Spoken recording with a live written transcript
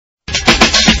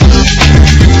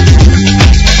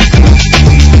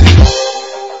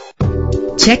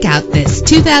Check out this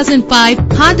 2005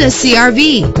 Honda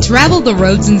CR-V. Travel the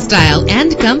roads in style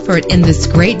and comfort in this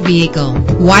great vehicle.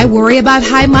 Why worry about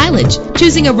high mileage?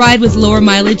 Choosing a ride with lower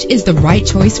mileage is the right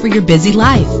choice for your busy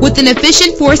life. With an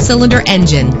efficient 4-cylinder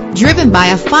engine driven by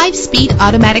a 5-speed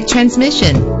automatic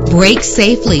transmission. Brake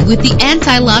safely with the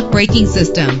anti-lock braking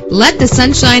system. Let the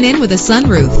sunshine in with a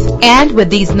sunroof. And with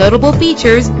these notable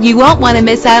features, you won't want to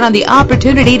miss out on the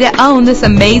opportunity to own this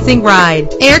amazing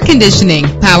ride. Air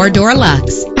conditioning, power door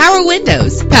locks, power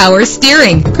windows, power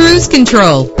steering, cruise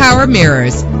control, power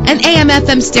mirrors, an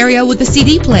AM/FM stereo with a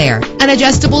CD player, an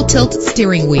adjustable tilt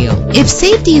steering wheel. If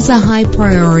safety is a high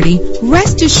priority,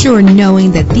 rest assured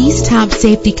knowing that these top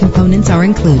safety components are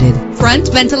included. Front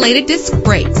ventilated disc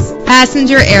brakes,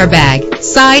 passenger airbag,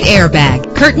 side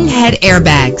airbag, curtain head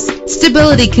airbags,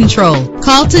 stability control.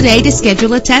 Call today to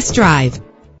schedule a test drive.